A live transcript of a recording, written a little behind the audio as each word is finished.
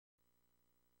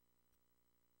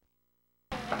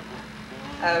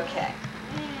Okay.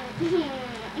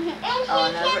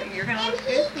 Oh no, you're gonna look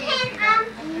goofy if you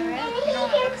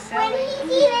don't look silly. When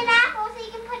he's eating apples, he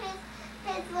can put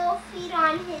his little feet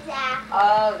on his apple.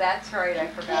 Oh, that's right. I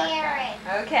forgot that.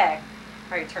 Okay.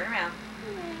 All right, turn around.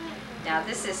 Now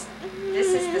this is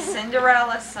the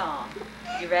Cinderella song.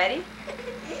 You ready?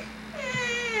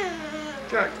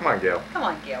 Come on, Gail. Come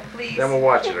on, Gail, please. Then we'll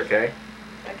watch it, okay?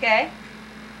 Okay.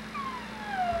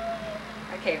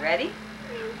 Okay, ready?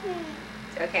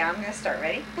 Okay, I'm gonna start.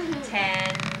 Ready?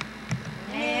 10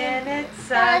 minutes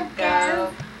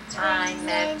ago, I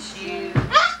met you.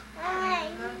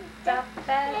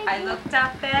 I looked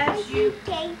up as you.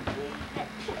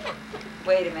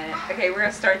 Wait a minute. Okay, we're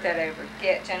gonna start that over.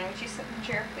 Jenna, would you sit in the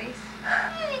chair, please?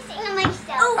 I'm singing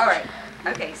myself. All right.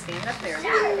 Okay, stand up there.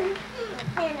 Stand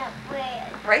up where?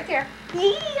 Right there.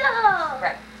 Yeah.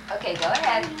 Right. Okay, go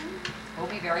ahead. We'll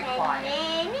be very quiet.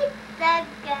 10 minutes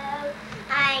ago,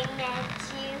 I met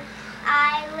you.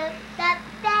 I looked up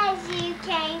as you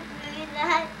came through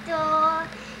the door.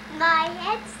 My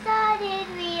head started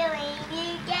reeling.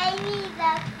 You gave me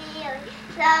the feeling.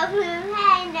 The room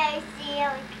had no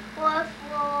ceiling or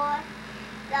floor.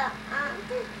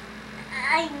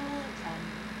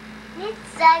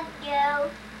 Minutes ago,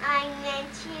 I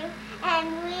met you, and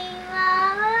we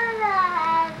were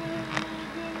happy.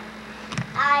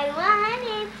 I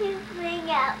wanted to bring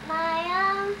out my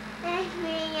arms and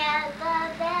ring out the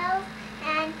bells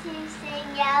and to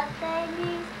sing out the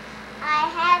news. I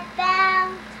had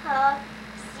found her,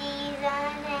 she's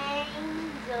an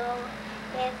angel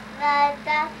with the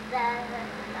dust of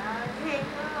love in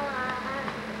her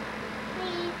arms.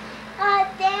 We are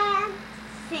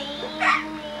dancing,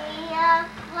 we are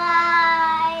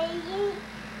flying.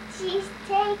 She's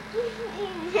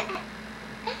taking the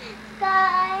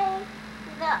sky.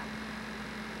 The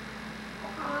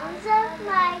arms of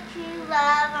my true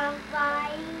love I'm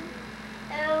flying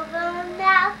over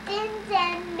mountains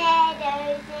and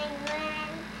meadows and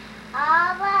glen.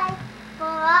 For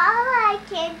all I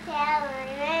can tell,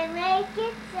 and I make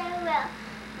it so well,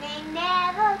 may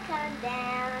never come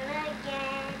down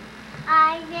again.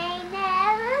 I may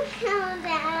never come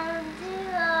down to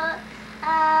earth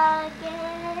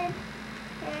again.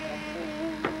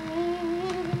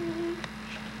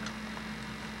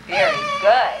 Very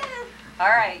good. All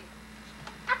right.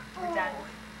 We're done.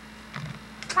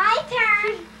 My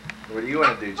turn. What do you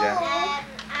want to do, Jen? I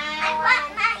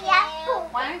want my apple.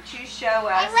 Why don't you show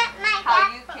us want my how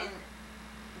you apple. can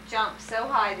jump so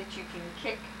high that you can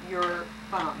kick your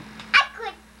bum? I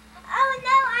could. Oh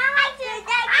no, I want to.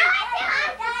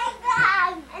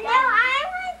 No, I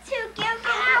want to get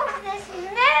out of this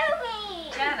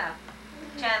movie. Jenna.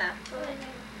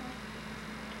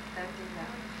 Don't do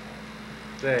that.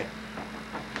 Say.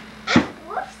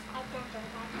 Whoops, I didn't do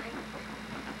that.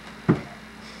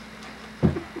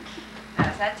 Now,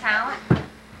 is that talent?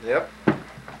 Yep.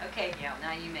 Okay, Gail,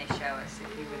 now you may show us if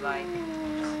you would like.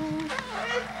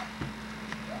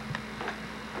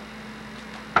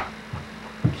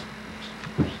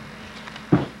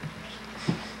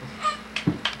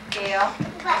 Gail,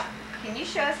 What? can you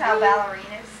show us how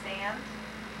ballerinas stand?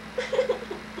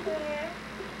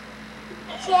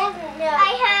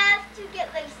 I have to get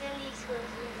my Sunday school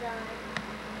shoes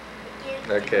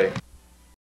on. Okay.